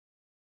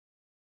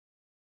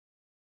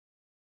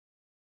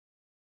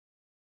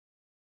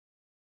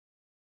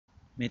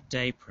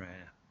Midday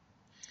Prayer.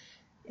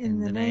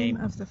 In the name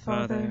of the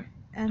Father,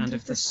 and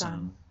of the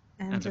Son,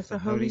 and of the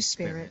Holy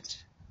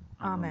Spirit.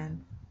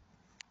 Amen.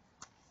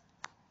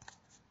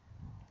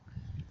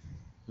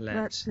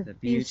 Let the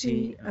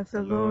beauty of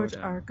the Lord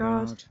our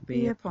God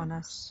be upon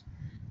us.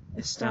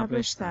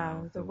 Establish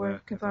thou the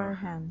work of our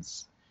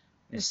hands.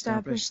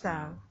 Establish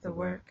thou the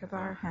work of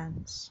our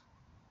hands.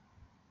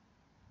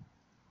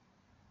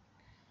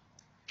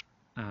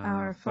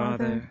 Our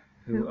Father,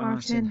 who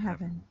art in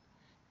heaven,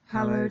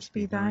 hallowed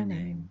be thy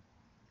name.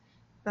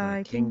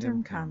 Thy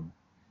kingdom come,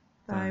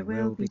 thy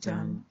will be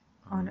done,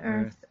 on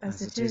earth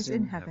as it is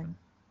in heaven.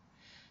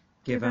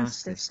 Give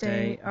us this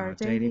day our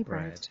daily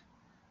bread,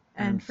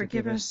 and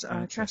forgive us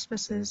our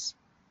trespasses,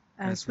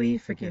 as we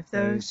forgive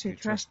those who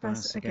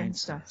trespass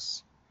against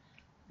us.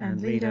 And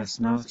lead us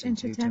not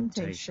into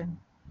temptation,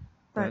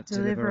 but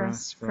deliver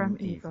us from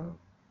evil.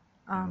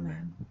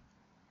 Amen.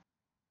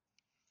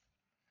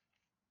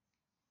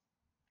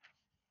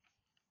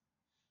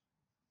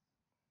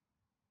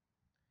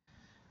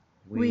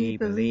 We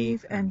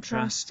believe and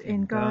trust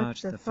in God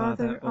the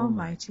Father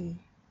Almighty.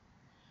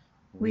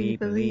 We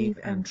believe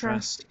and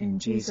trust in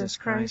Jesus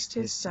Christ,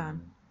 his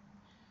Son.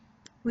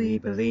 We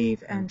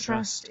believe and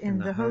trust in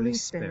the Holy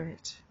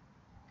Spirit.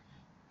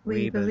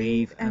 We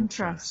believe and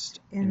trust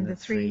in the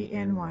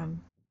Three-in-One.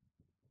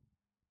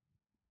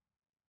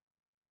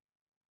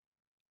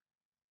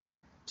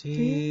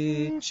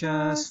 Teach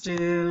us,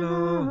 dear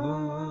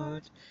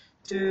Lord,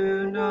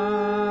 to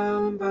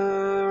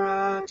number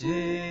our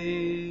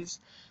days,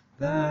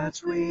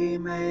 that we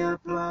may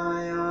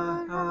apply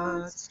our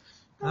hearts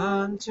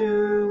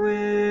unto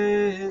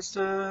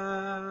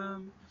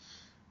wisdom.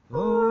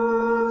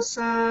 O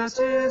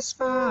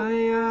satisfy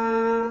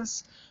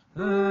us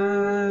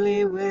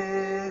early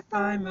with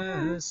thy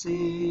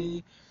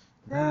mercy,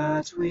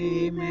 that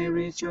we may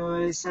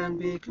rejoice and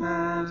be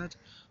glad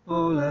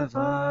all of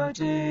our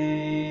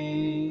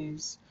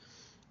days.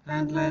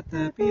 And let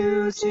the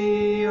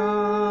beauty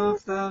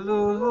of the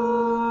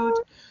Lord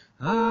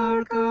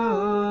our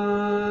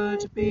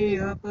God be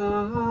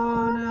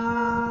upon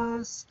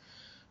us,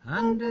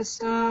 and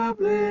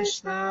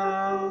establish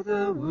thou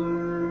the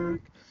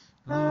work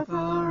of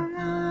our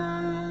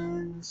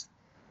hands.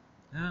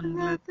 And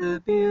let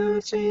the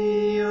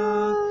beauty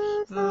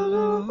of the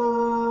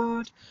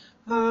Lord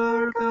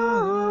our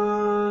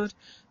God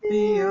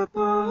be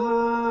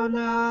upon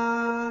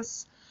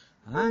us,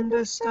 and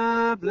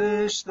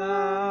establish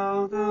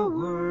thou the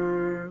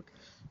work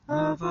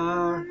of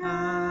our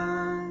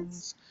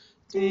hands,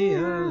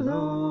 dear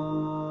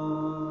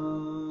Lord.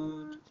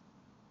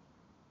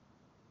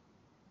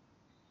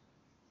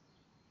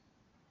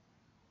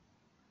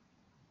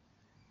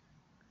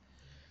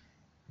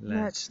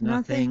 Let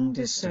nothing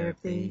disturb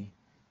thee,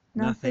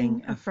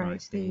 nothing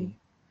affright thee.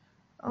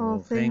 All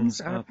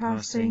things are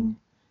passing,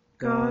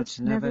 God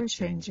never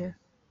changeth.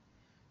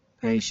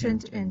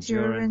 Patient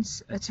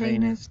endurance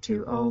attaineth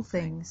to all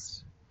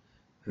things.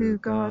 Who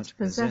God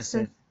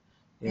possesseth,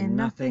 in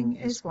nothing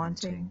is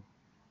wanting.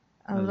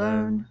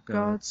 Alone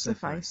God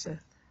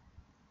sufficeth.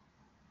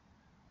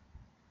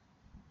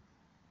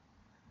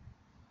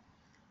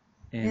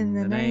 In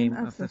the name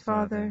of the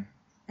Father,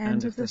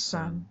 and of the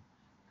Son,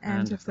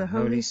 and of the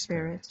Holy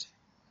Spirit.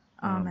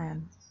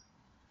 Amen.